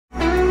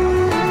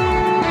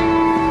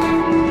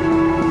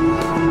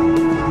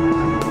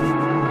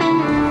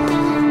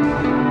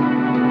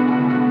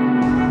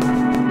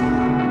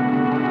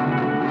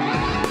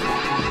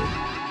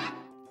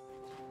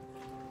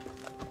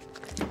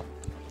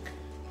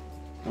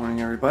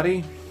Morning,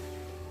 everybody.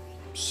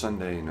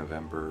 Sunday,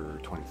 November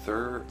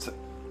 23rd.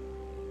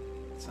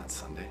 It's not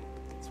Sunday,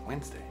 it's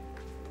Wednesday.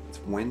 It's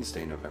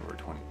Wednesday, November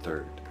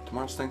 23rd.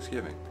 Tomorrow's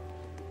Thanksgiving.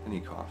 I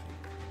need coffee.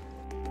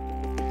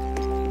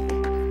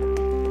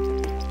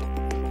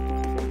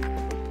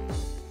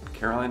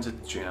 Caroline's at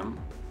the gym.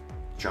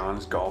 John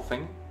is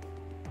golfing.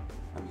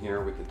 I'm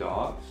here with the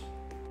dogs.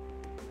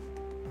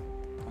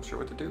 Not sure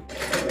what to do.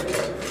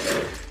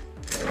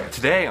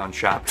 Today on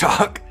Shop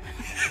Talk.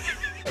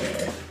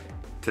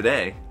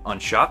 Today on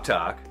Shop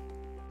Talk,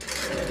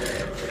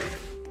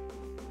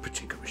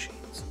 pachinko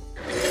machines.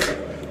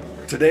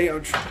 Today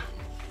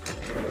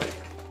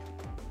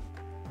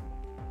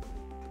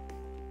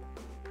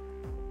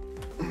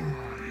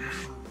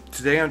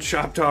on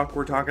Shop Talk,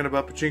 we're talking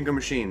about pachinko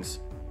machines.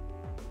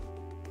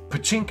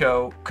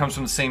 Pachinko comes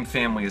from the same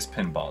family as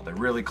pinball. They're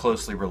really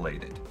closely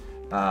related.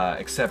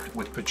 Except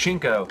with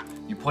pachinko,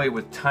 you play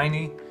with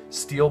tiny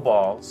steel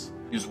balls.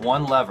 Use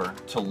one lever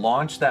to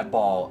launch that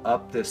ball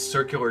up this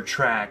circular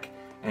track,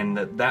 and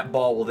that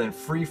ball will then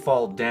free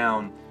fall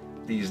down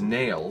these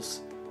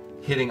nails,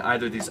 hitting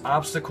either these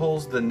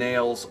obstacles, the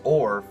nails,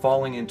 or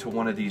falling into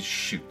one of these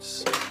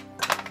chutes.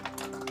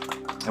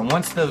 And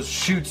once those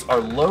chutes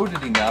are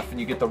loaded enough and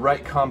you get the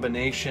right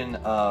combination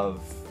of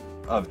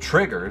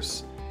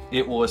triggers,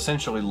 it will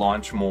essentially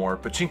launch more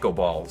pachinko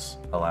balls,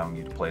 allowing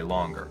you to play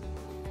longer.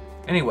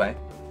 Anyway,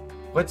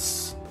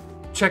 let's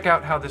check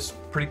out how this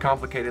pretty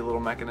complicated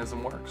little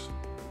mechanism works.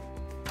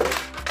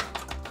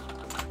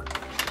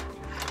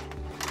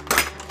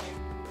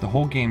 The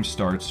whole game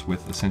starts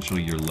with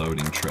essentially your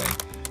loading tray.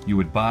 You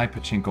would buy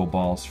pachinko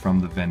balls from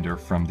the vendor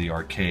from the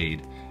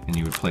arcade and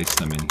you would place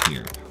them in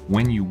here.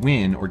 When you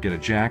win or get a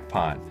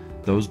jackpot,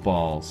 those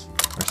balls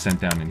are sent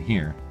down in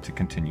here to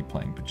continue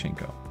playing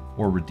pachinko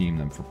or redeem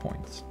them for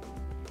points.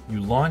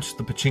 You launch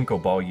the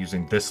pachinko ball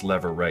using this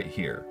lever right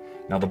here.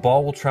 Now the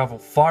ball will travel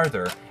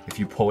farther if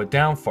you pull it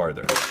down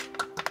farther.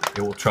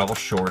 It will travel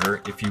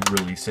shorter if you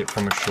release it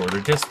from a shorter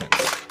distance.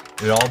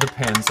 It all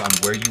depends on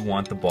where you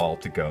want the ball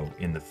to go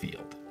in the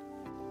field.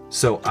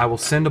 So I will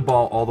send a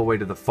ball all the way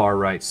to the far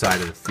right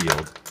side of the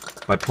field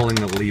by pulling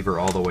the lever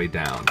all the way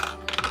down.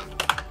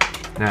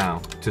 Now,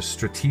 to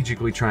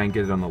strategically try and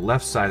get it on the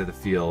left side of the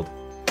field,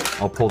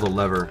 I'll pull the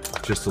lever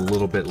just a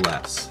little bit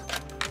less.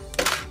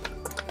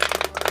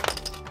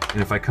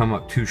 And if I come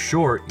up too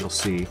short, you'll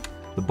see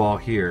the ball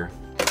here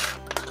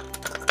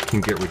can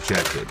get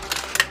rejected.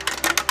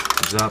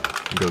 It goes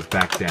up and goes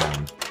back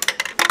down.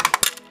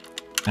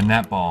 And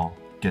that ball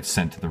gets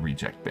sent to the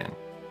reject bin.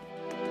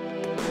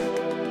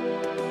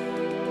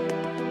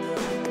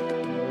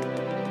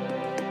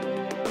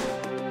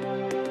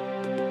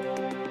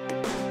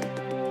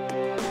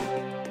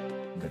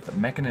 The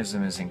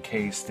mechanism is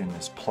encased in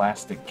this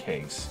plastic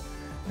case.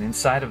 And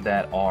inside of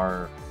that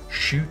are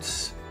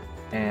chutes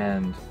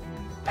and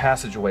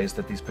passageways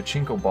that these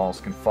pachinko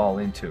balls can fall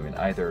into and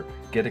either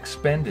get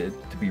expended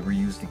to be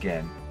reused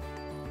again,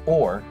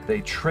 or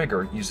they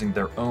trigger using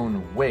their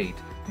own weight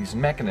these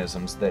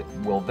mechanisms that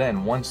will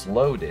then, once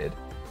loaded,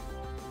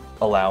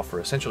 allow for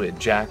essentially a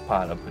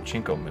jackpot of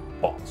pachinko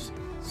balls.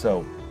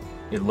 So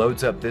it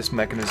loads up this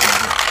mechanism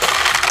here.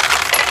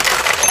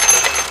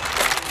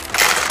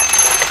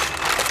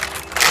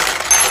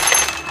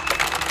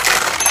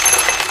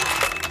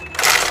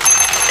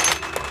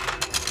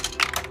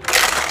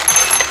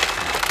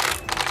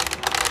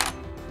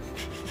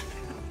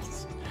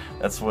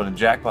 That's what a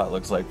jackpot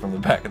looks like from the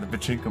back of the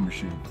pachinko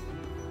machine.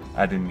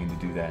 I didn't mean to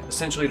do that.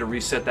 Essentially, to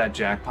reset that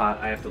jackpot,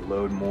 I have to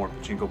load more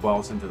pachinko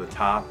balls into the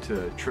top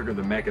to trigger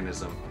the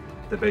mechanism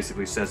that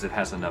basically says it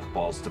has enough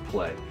balls to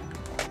play.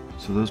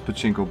 So those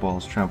pachinko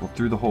balls travel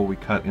through the hole we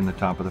cut in the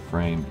top of the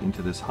frame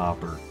into this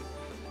hopper,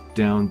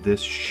 down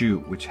this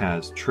chute which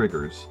has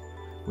triggers,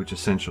 which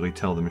essentially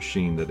tell the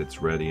machine that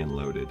it's ready and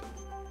loaded,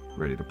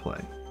 ready to play.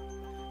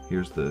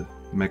 Here's the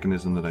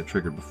mechanism that I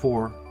triggered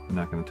before. I'm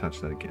not going to touch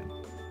that again.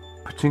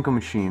 Pachinko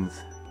machines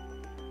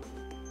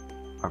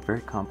are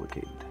very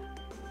complicated.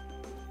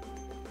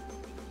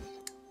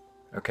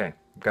 Okay,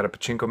 I've got a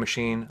pachinko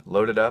machine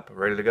loaded up,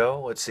 ready to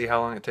go. Let's see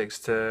how long it takes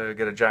to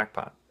get a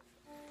jackpot.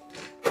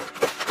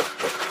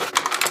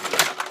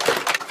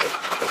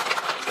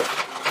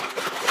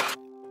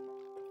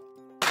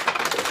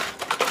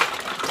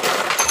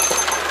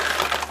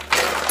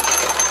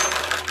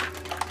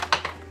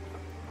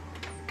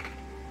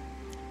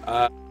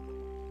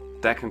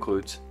 That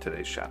concludes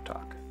today's Shop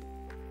Talk.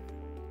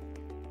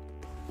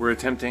 We're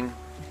attempting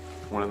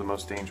one of the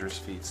most dangerous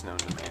feats known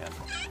to man.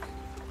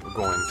 We're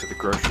going to the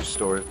grocery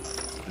store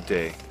the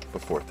day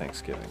before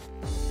Thanksgiving.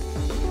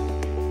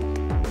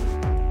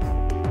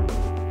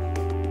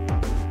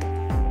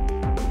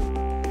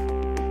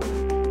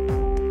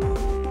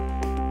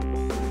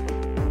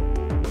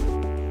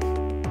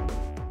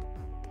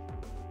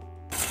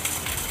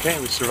 Okay,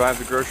 we survived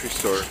the grocery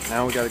store.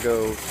 Now we gotta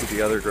go to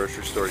the other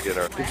grocery store to get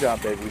our... Good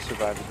job, babe. We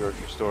survived the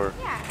grocery store.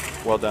 Yeah.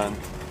 Well done.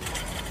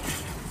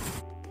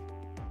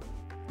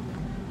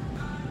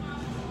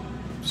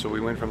 So we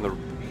went from the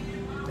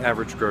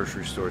average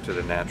grocery store to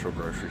the natural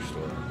grocery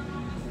store.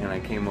 and I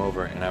came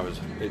over and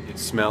it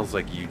smells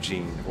like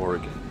Eugene,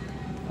 Oregon,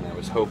 and I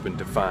was hoping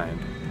to find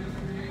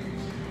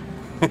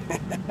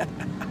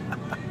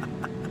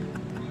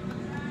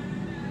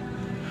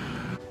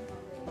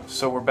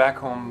So we're back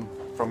home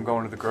from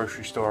going to the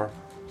grocery store.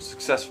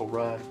 Successful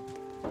run.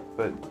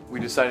 But we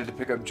decided to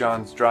pick up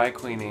John's dry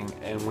cleaning,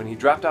 and when he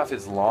dropped off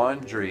his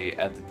laundry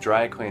at the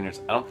dry cleaners,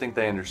 I don't think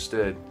they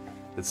understood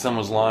that some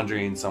was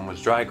laundry and some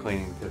was dry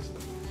cleaning, because,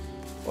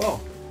 whoa,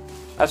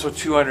 that's what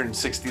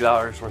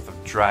 $260 worth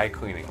of dry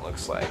cleaning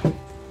looks like.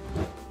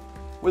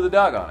 With a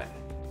dog on it.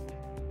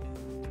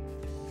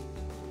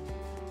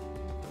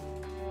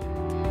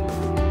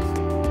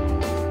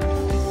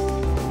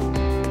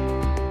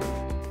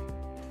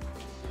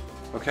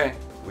 Okay,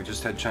 we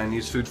just had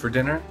Chinese food for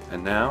dinner,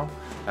 and now,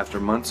 after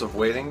months of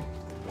waiting,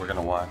 we're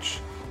gonna watch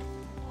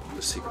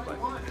The Secret Life.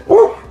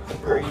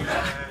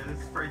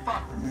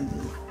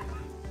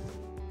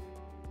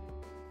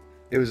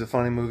 It was a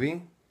funny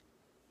movie.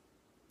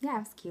 Yeah, it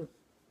was cute.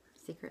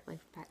 Secret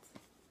Life of Pets.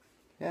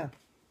 Yeah.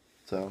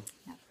 So,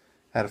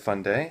 had a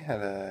fun day,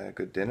 had a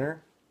good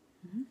dinner,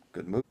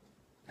 good movie.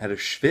 Had a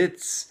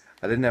schwitz.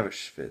 I didn't have a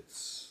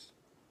schwitz,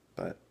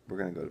 but we're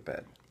gonna go to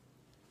bed.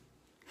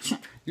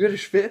 You had a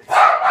schwitz?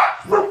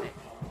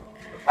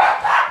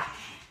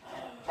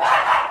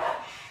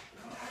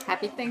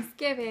 Happy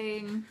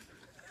Thanksgiving.